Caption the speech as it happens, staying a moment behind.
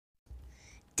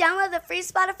Download the free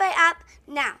Spotify app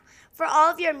now for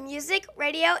all of your music,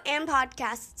 radio, and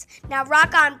podcasts. Now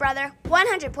rock on, brother.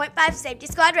 100.5 Safety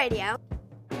Squad Radio.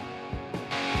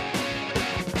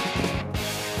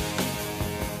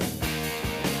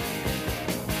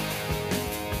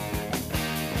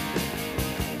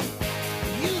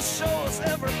 You show us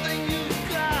everything you've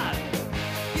got.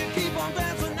 You keep on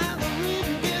dancing and the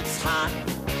room gets hot.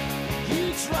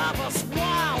 You drive us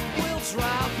wild, we'll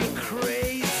drive you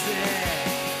crazy.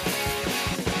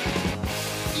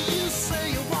 You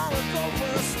say you wanna go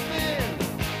for a spin.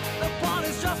 The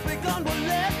party's just begun, we'll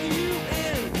let you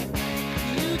in.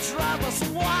 You drive us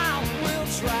wild, we'll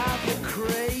drive you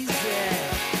crazy.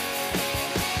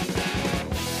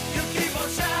 You keep on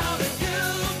shouting, you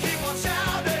keep on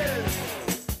shouting.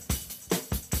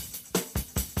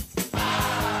 I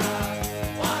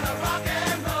wanna rock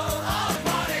and roll all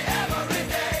party every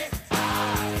day. I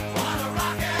wanna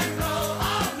rock and roll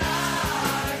all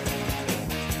night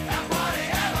and party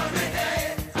every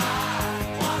day. I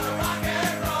wanna rock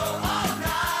and roll all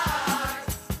night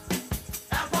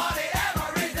and party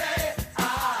every day. I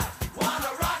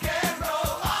wanna rock and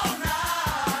roll all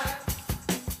night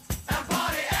and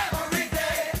party every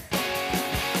day.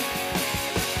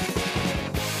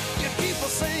 You keep on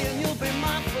saying you'll be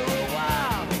mine for a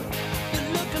while. You're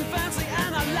looking fancy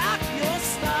and I like your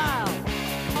style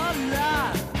a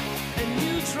lot. And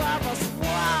you drive us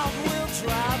wild, we'll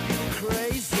drive you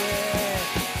crazy.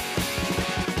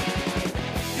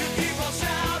 You keep on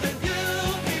shouting, you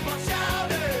keep on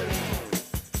shouting.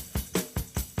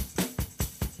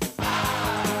 I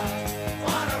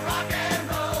wanna rock and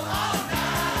roll all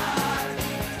night,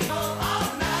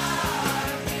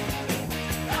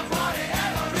 and party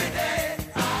every day.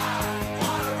 I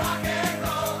wanna rock and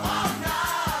roll all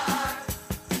night,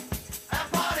 and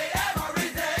party every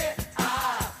day. I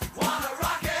wanna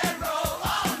rock and roll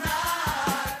all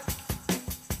night,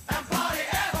 and party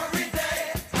every day.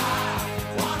 I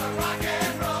wanna rock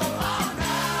and roll all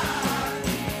night, and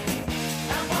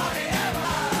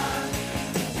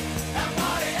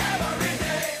party every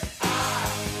day. I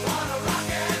wanna rock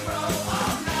and roll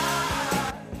all night,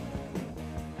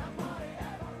 and party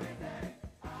every day.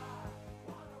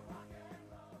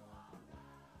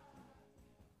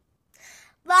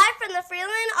 Live from the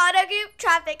Freeland Auto Group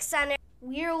Traffic Center.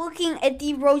 We are looking at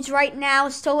the roads right now.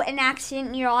 Still an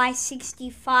accident near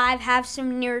I-65. Have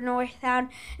some near northbound.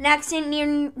 An accident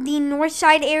near the north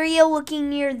side area. Looking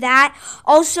near that.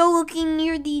 Also looking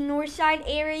near the north side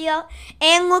area.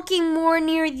 And looking more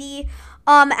near the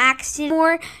accident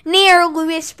more near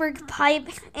Lewisburg Pipe.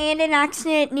 And an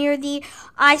accident near the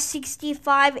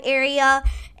I-65 area.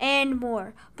 And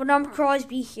more. But I'm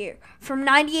Crosby here from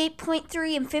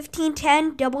 98.3 and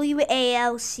 1510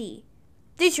 WALC.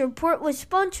 This report was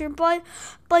sponsored by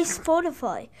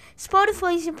Spotify.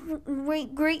 Spotify is a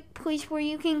great place where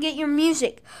you can get your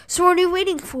music. So what are you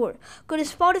waiting for? Go to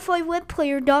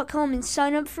SpotifyWebPlayer.com and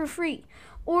sign up for free.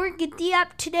 Or get the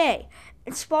app today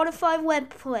at Spotify Web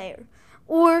Player.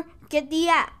 Or get the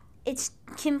app. It's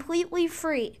completely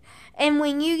free. And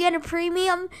when you get a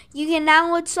premium, you can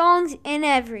download songs and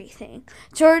everything.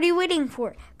 So what are you waiting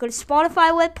for? Go to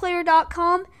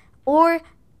SpotifyWebPlayer.com or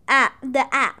the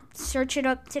app. Search it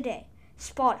up today.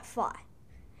 Spotify.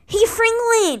 Hey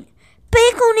Franklin,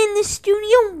 back on in the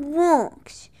studio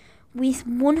walks with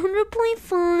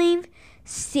 100.5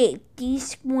 Safety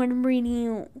Squad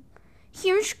Radio.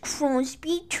 Here's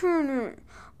Crosby Turner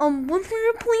on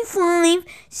 100.5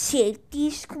 Safety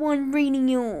Squad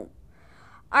Radio.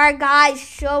 Alright guys,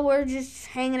 so we're just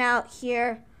hanging out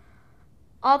here.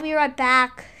 I'll be right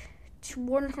back to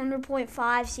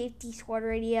 100.5 Safety Squad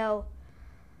Radio.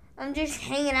 I'm just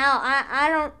hanging out. I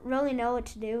don't really know what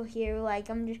to do here. Like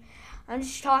I'm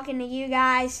just talking to you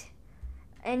guys.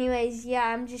 Anyways, yeah,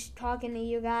 I'm just talking to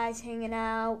you guys, hanging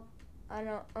out.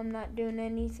 I'm not doing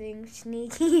anything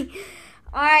sneaky.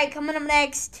 All right, coming up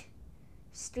next,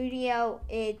 studio.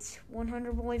 It's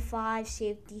 100.5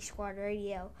 Safety Squad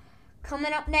Radio.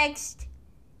 Coming up next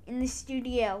in the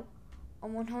studio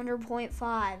on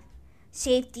 100.5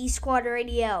 Safety Squad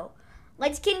Radio.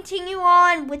 Let's continue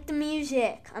on with the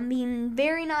music. I'm being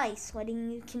very nice, letting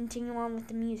you continue on with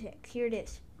the music. Here it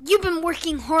is. You've been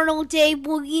working hard all day.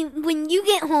 When you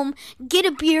get home, get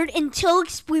a beard and tell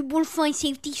us we will find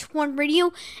Safety Squad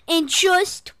Radio and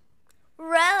just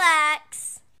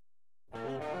Relax.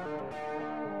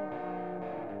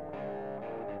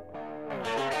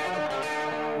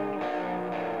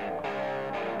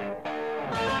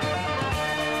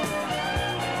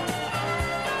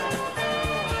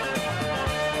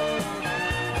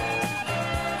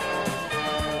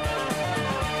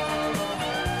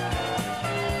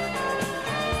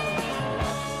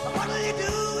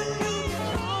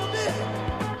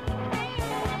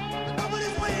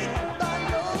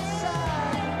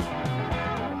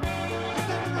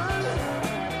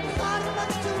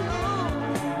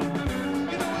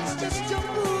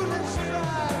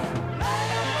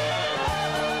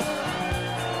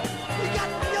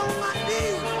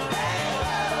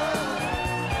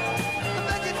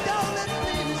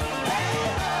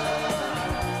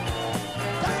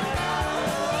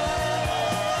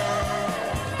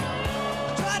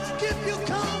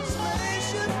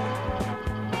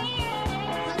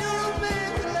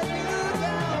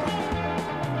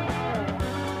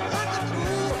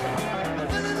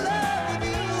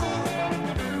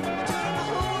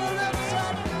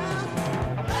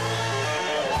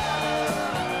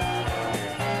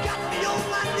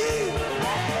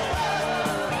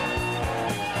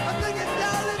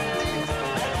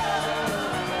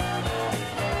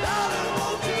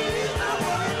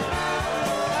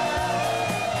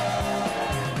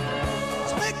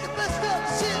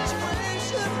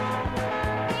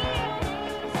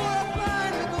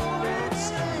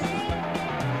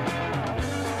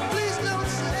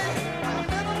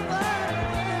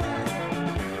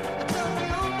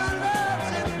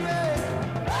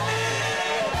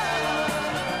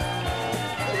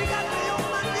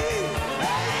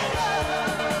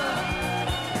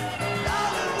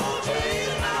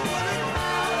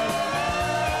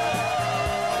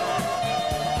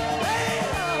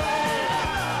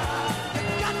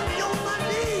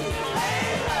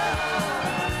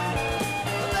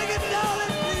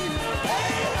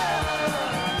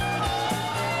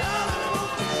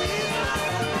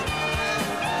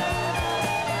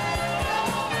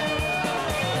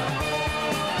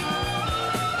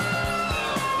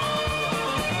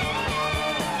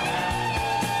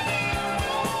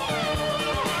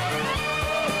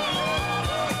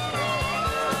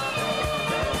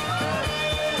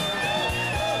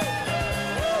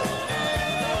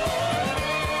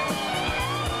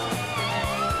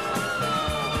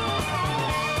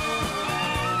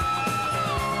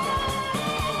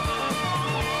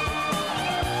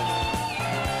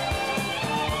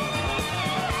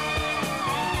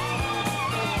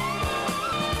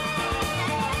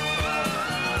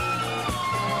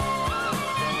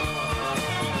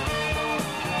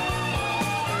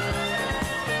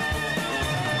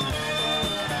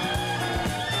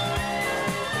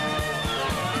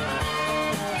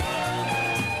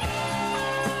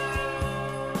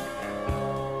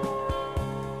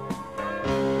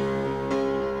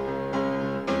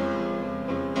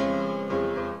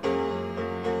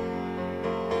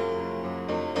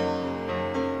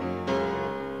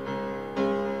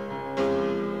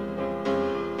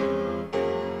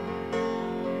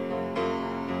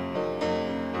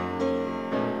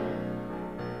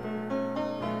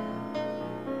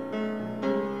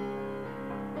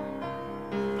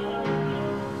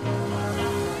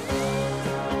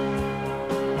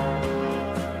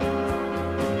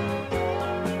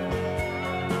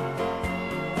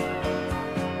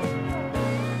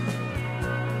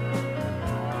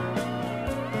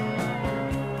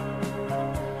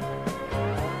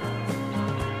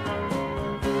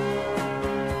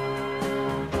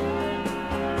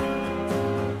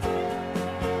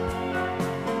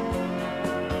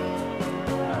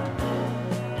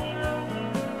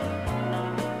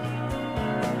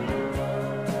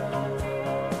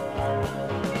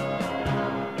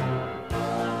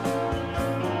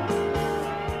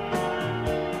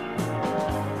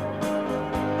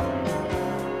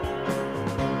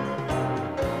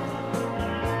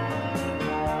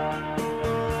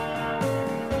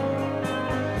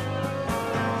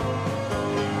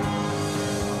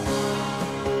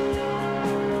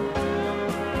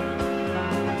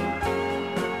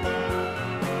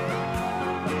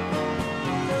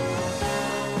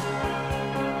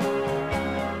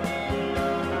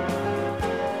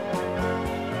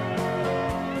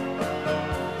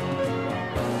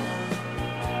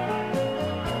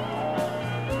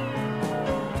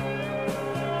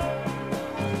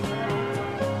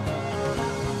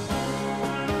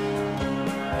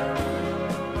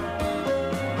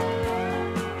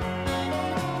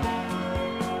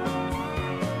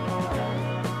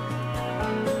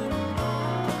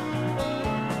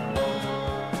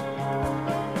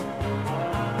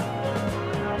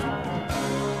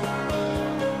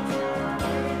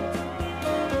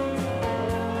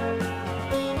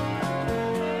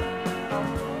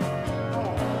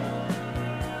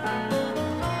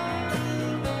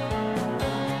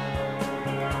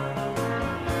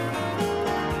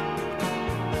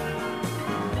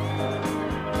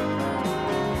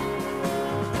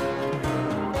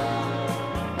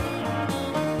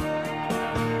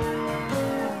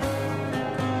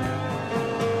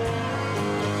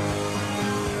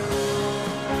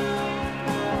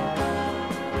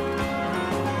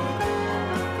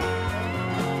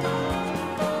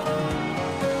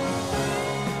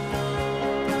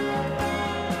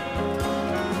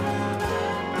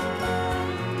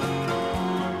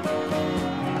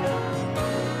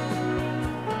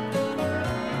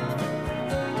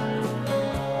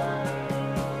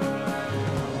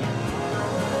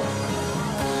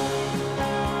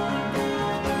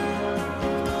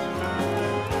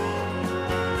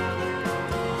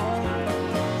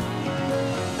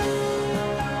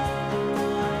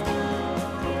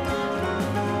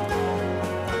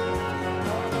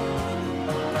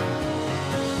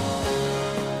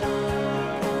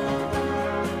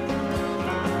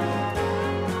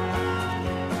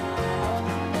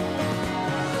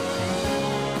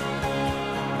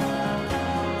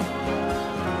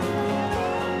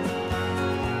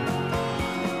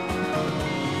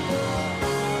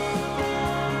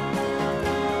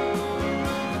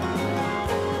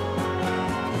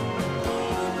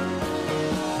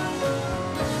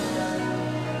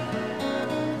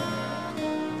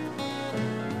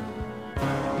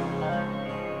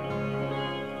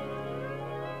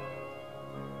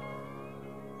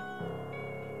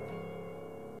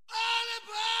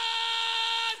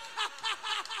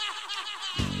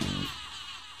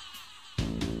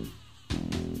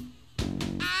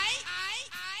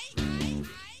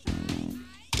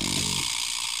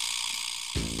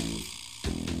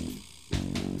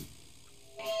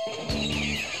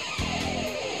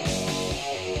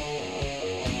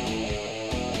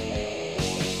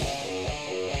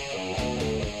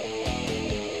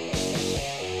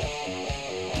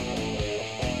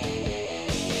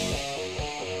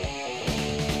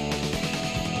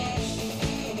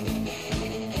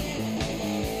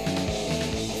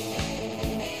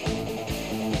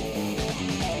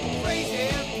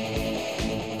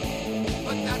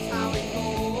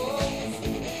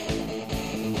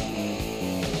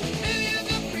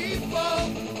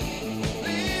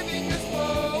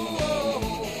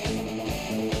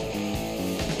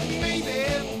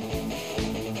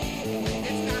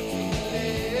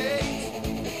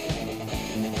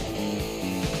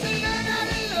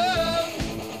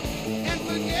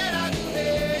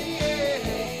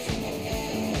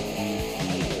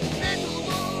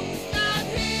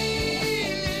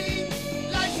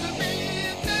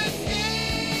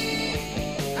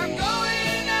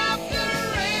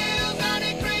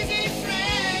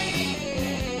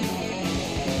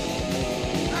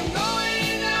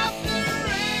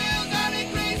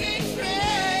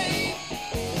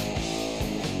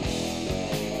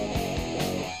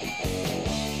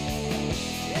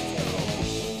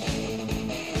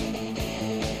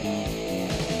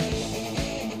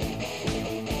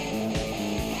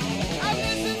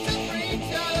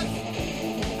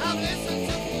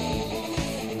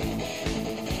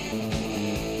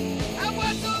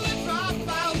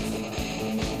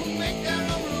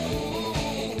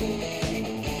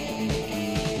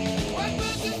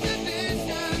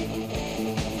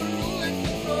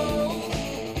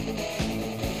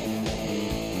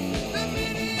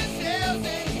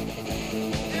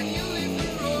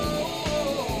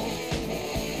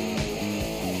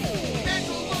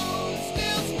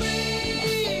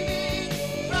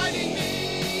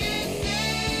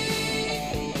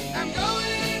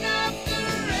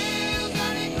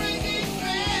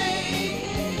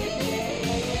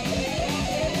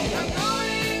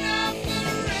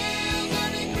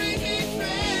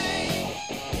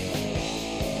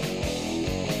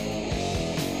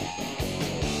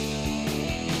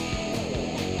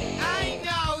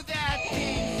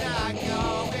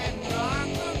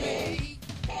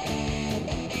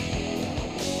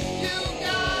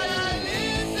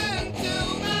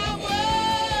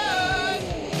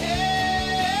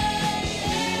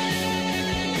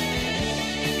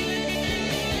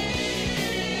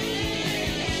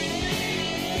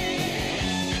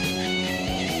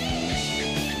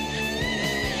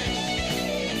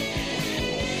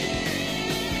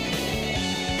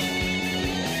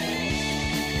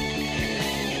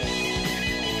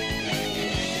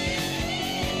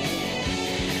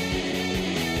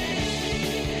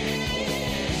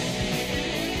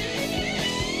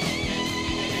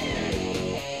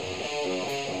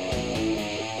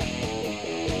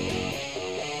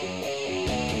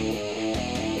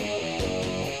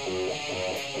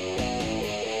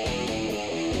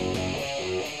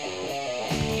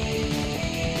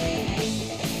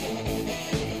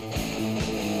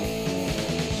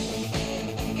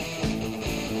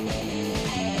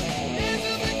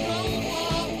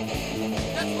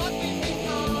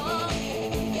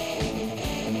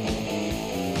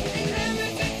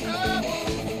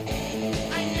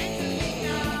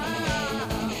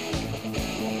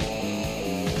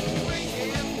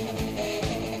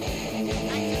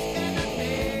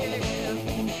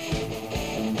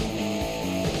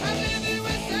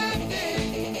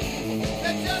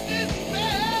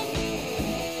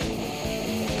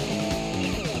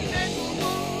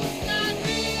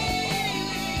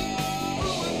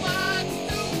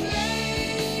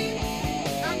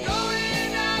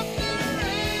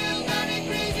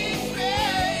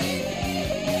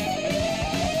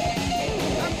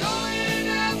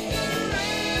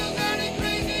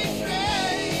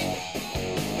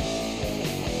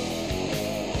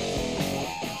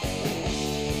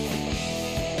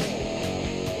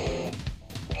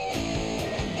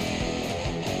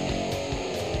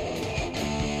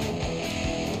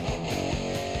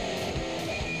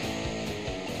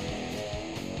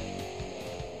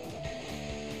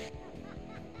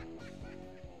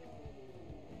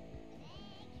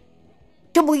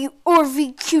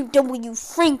 WRVQW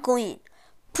Franklin,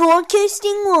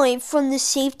 broadcasting live from the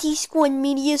Safety Squad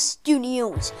Media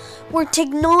Studios, where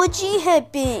technology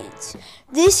happens.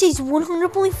 This is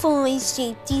 100.5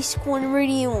 Safety Squad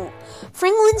Radio,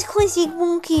 Franklin's Classic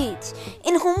Rock Kids,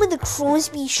 and home of the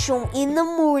Crosby Show in the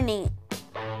morning.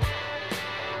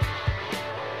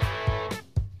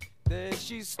 There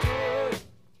she stood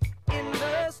in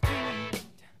the street,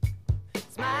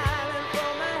 smiling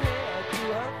from her head to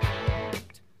her feet.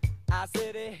 I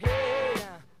said, hey,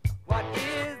 what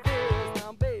is this?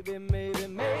 Now, baby, maybe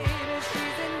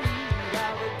she's in need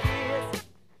of a kiss.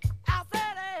 I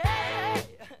said, hey,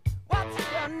 what's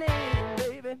your name,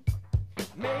 baby?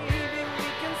 Maybe we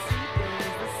can see things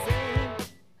the same.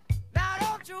 Now,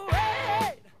 don't you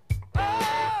wait, oh,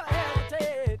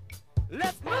 hesitate.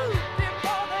 Let's move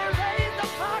before they raise the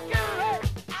parking rate.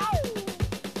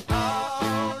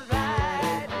 All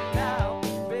right now,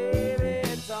 baby,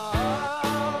 it's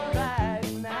all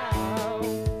right now.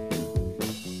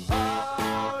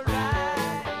 All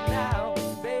right now,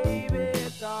 baby,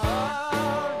 it's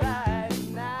all right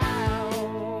now.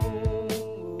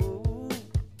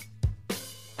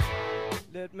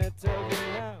 Let me tell you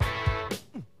now.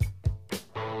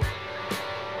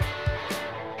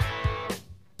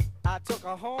 I took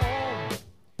her home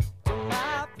to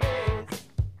my place,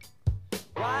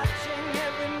 watching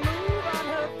every move on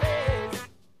her face.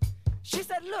 She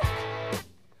said, look,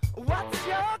 what's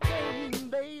your game,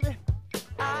 baby?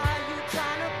 Are you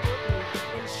trying to put me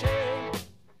in shame?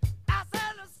 I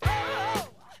said, slow,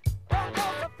 don't go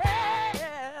so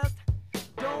fast.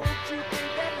 Don't you think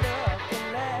that love can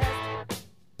last?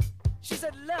 She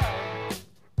said, love,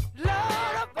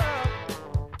 Lord above.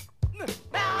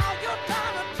 Now you're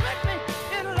trying to trick me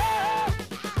in love.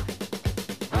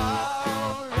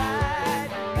 All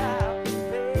right now,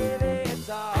 baby, it's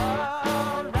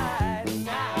all right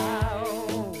now.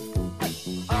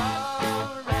 All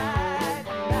right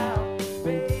now,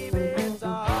 baby, it's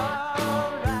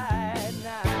all right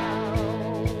now.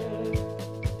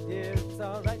 Yeah, it's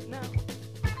all right now.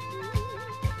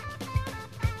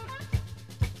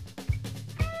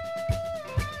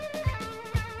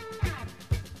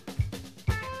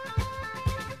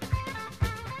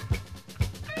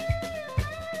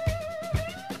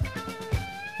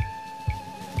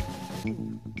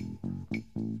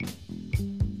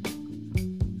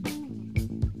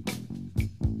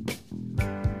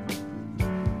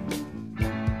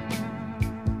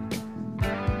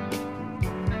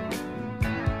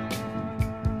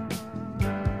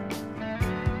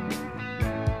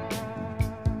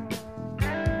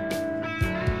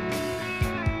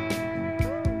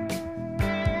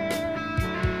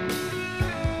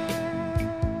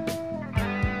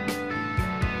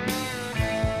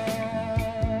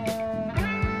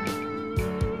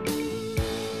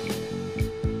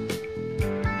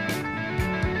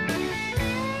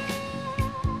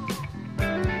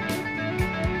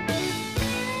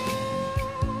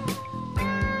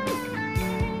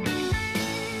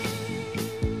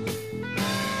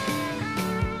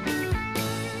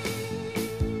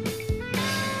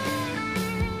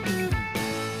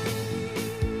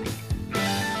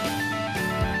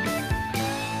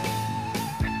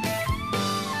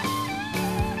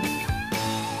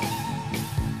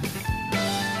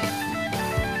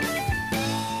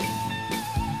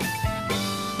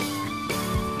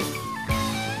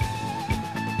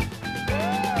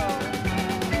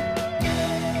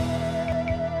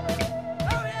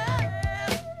 Oh yeah.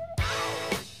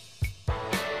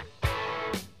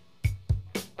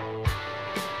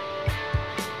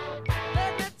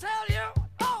 Let me tell you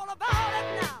all about it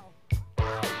now.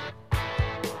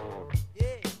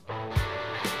 Yeah.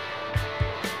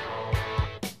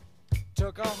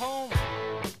 Took her home,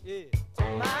 yeah, to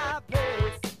my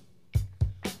place,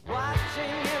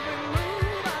 watching every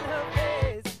move on her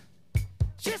face.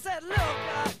 She said, look,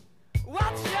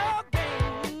 what's your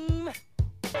game?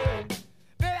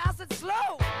 Baby, I said,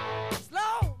 slow,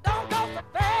 don't go so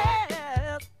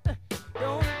fast.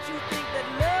 Don't you think that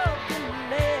love can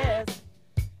last?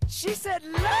 She said,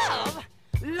 love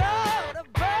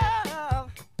above.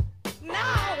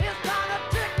 Now it's gonna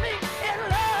trick me in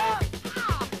love.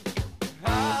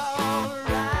 All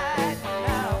right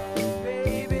now,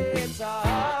 baby, it's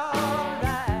all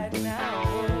right now,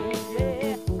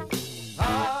 yeah.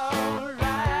 All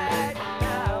right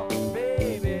now,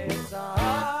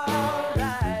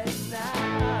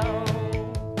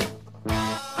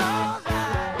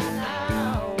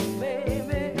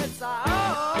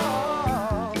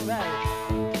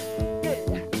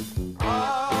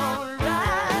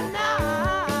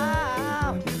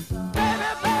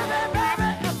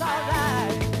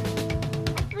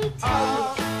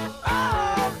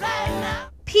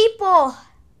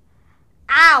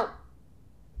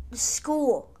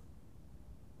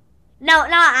 No,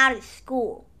 not out of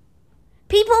school.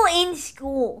 People in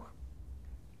school.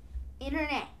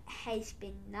 Internet has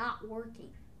been not working.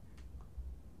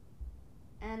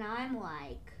 And I'm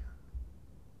like,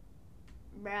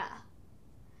 bruh.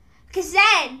 Because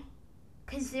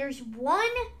there's one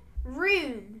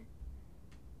room,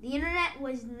 the internet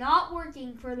was not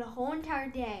working for the whole entire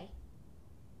day.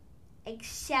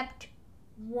 Except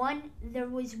there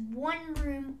was one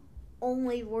room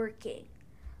only working.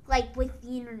 Like with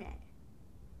the internet.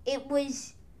 It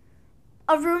was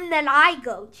a room that I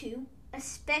go to, a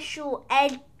special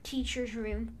ed teacher's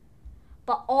room.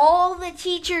 But all the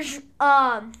teachers'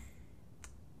 phones,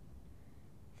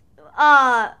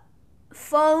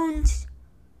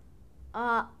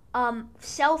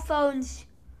 cell phones,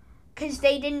 because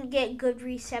they didn't get good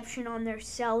reception on their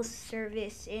cell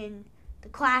service in the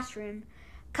classroom.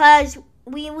 Because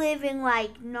we live in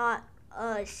like not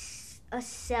a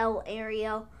cell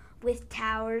area with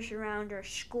towers around our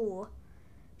school.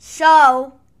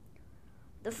 So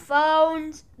the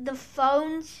cell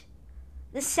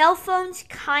phones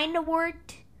kind of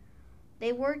worked.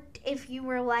 They worked if you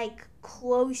were like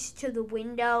close to the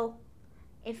window.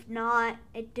 If not,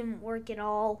 it didn't work at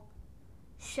all.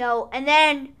 So, and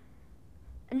then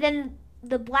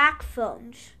the black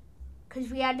phones, because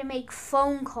we had to make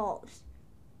phone calls.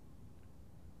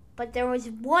 But there was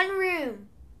one room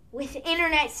with the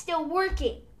internet still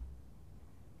working.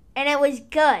 And it was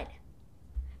good.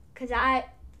 Because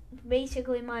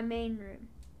basically my main room.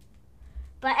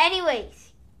 But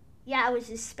anyways, yeah, it was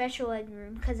a special ed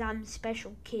room because I'm a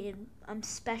special kid. I'm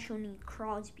special need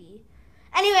Crosby.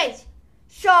 Anyways,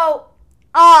 so,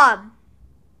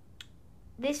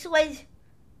 this was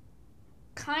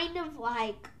kind of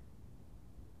like,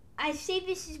 I say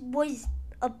this was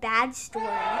a bad story.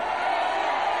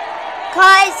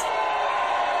 Because,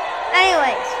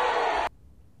 anyways,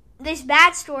 this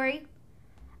bad story,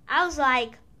 I was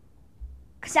like,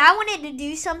 because I wanted to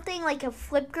do something like a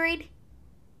Flipgrid.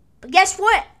 But guess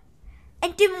what?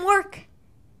 It didn't work.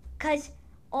 Because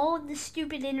all of the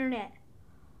stupid internet.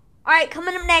 Alright,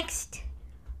 coming up next.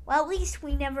 Well, at least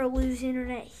we never lose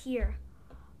internet here.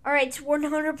 Alright, it's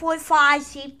 100.5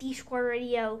 Safety Squad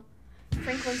Radio.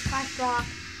 Franklin's Clash Rock.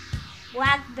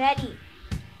 Black Betty.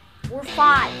 We're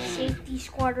 5 Safety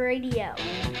Squad Radio.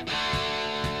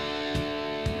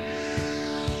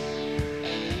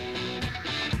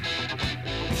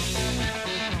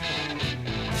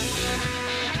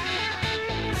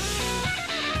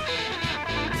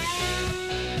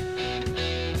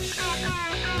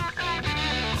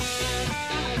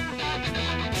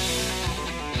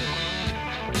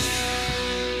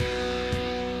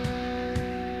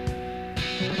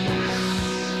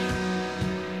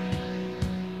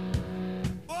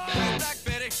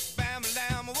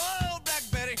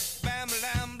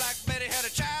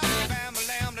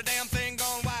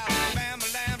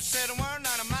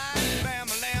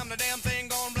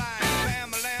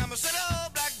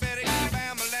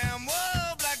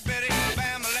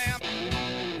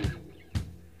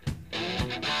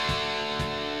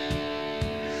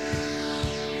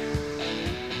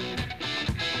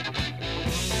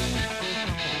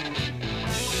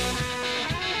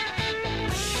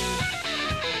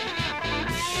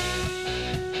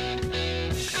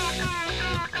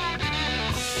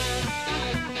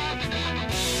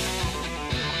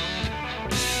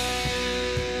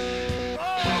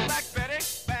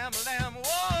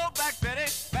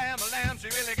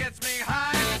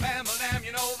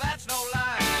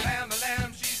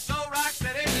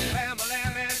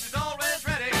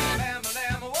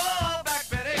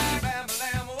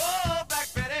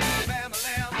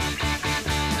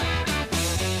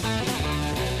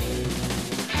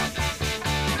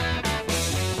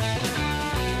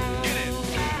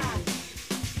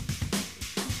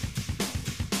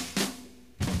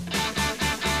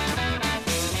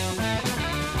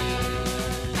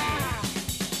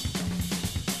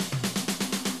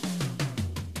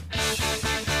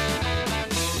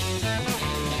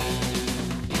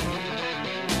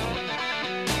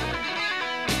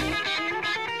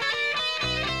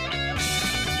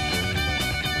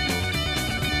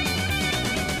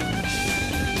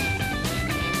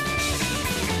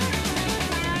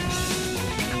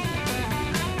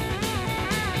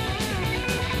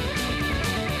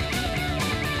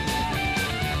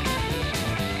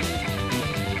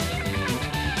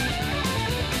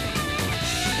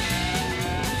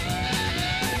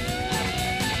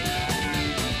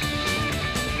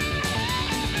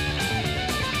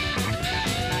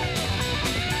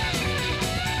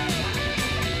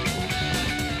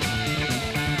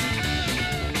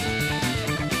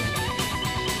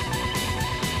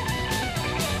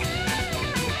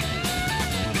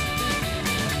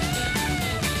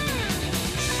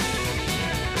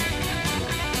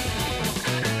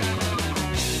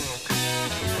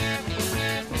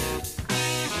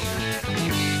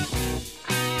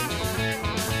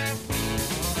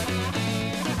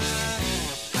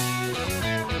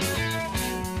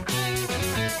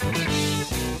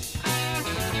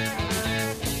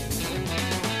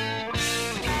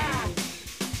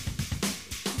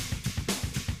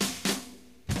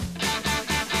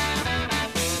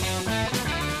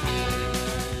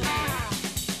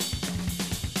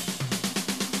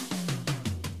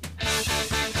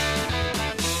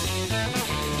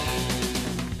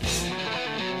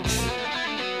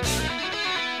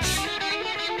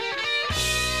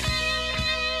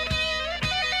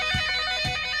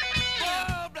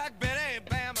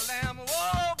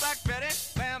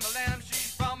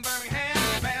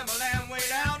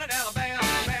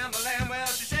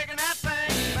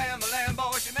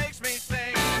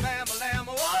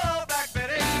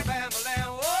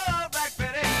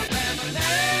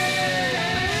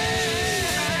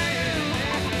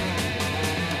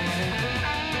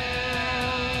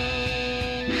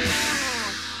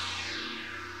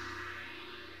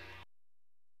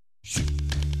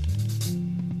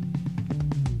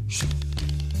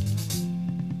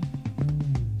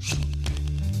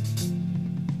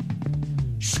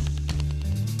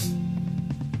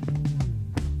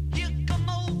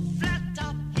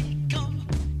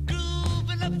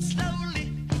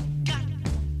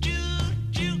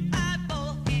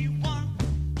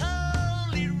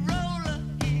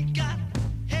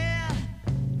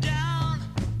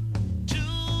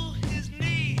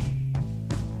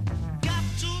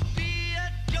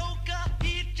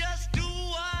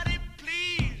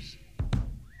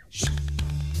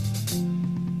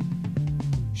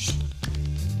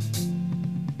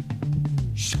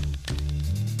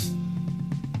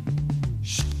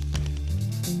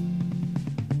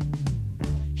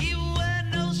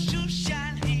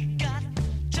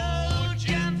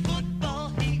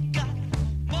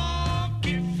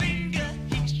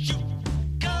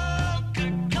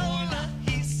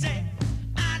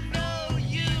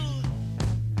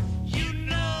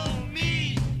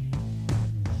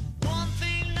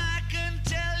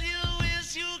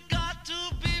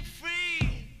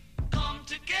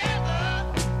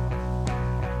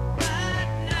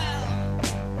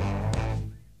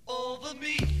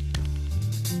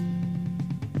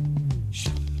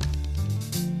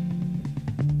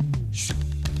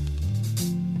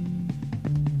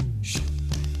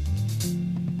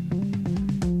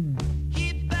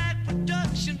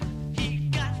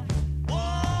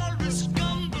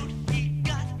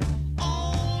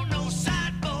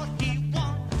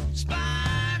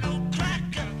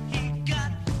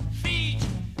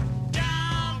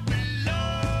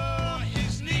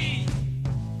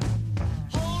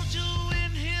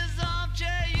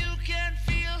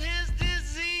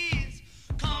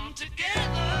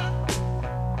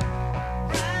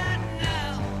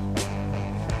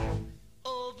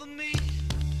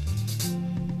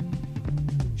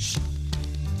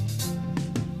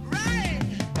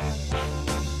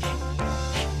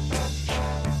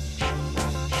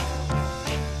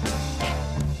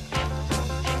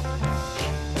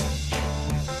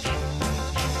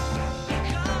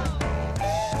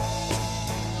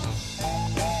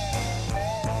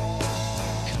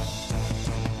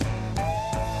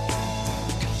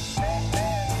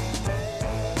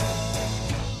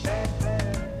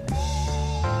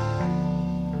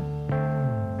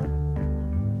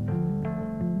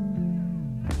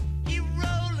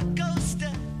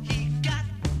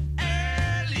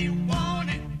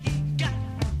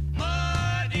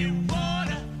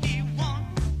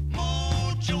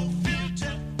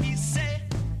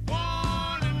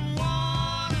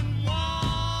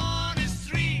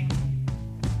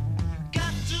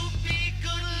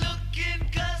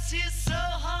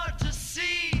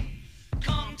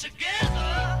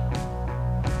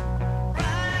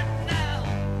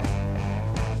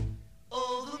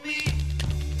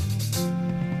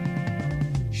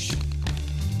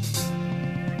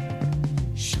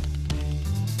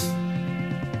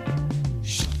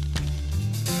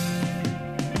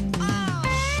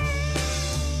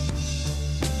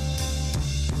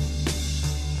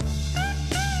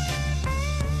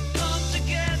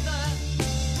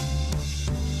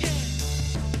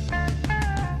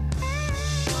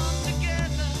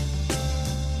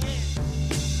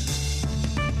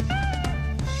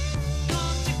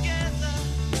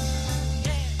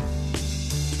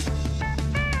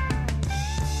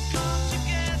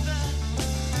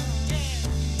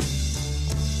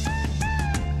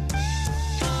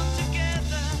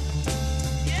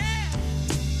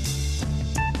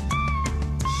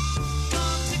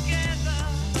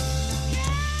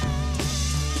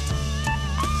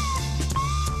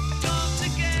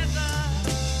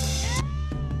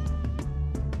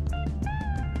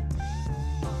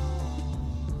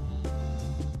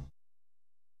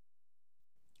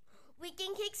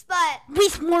 Weekend Kicks Butt.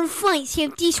 With more fights here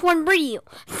at D1 Radio,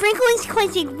 Franklin's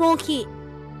Classic Rock Hit.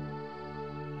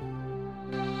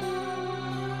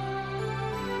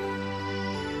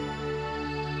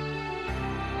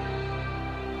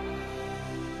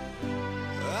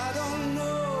 I don't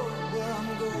know where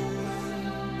I'm going,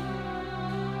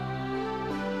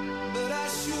 but I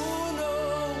sure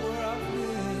know where I've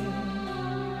been.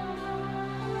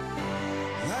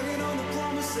 Hanging on the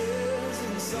promises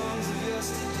and songs of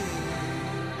yesterday,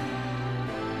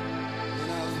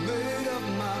 and I've made up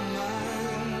my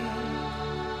mind.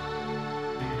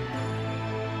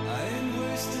 I ain't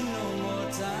wasting no more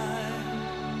time.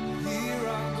 Here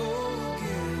I go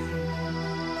again.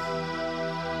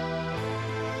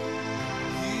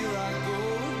 Here I go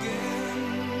again.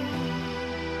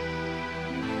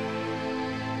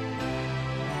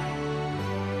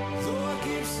 Though I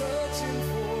keep searching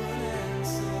for an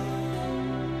answer,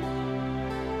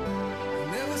 I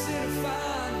never seem to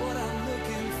find what I'm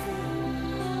looking for.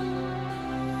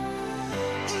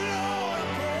 Lord, I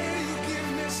pray you give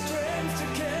me strength to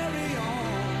carry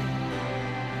on,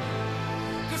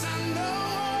 'cause I know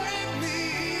what it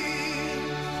means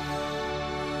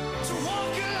to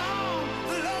walk along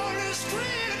the lonely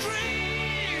street of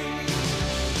dreams.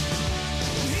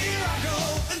 Here I go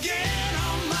again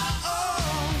on my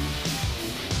own,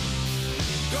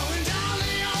 going down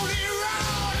the only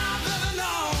road I've ever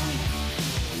known.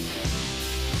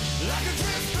 Like a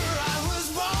drifter I was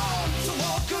born to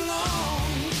walk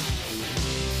alone,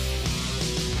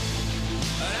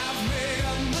 and I've made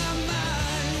up my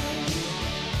mind.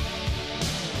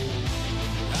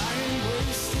 I ain't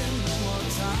wasting no more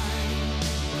time.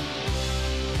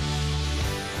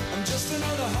 I'm just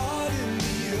another heart in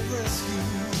need of rescue,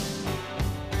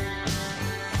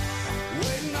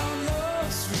 waiting on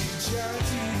love's sweet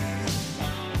charity.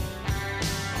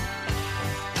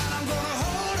 And I'm gonna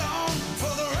hold on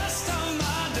for the rest of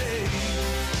my days,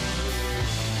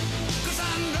 'cause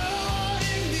I know what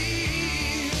it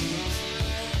means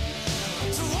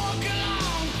to walk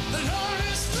along the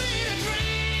lonely street of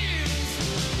dreams.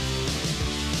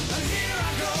 And here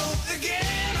I go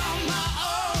again on my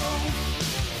own,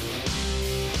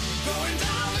 going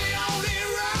down the only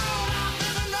road I've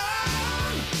ever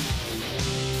known.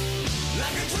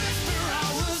 Like a drifter I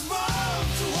was born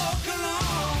to walk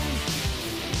alone,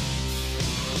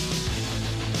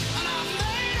 and I've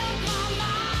made up my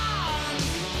mind.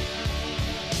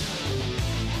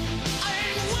 I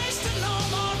ain't wasting no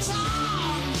more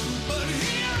time, but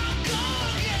here I go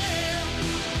again.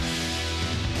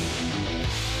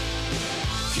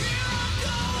 Here I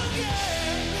go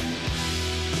again.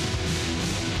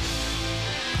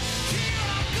 Here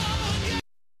I go again.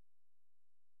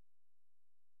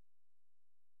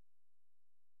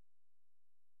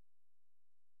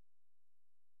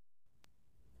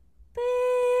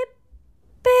 Beep,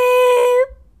 beep,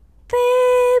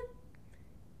 beep,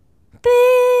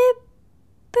 beep,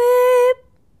 beep,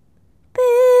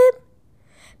 beep.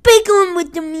 Back on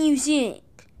with the music.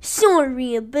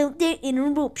 Sorry about that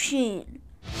interruption.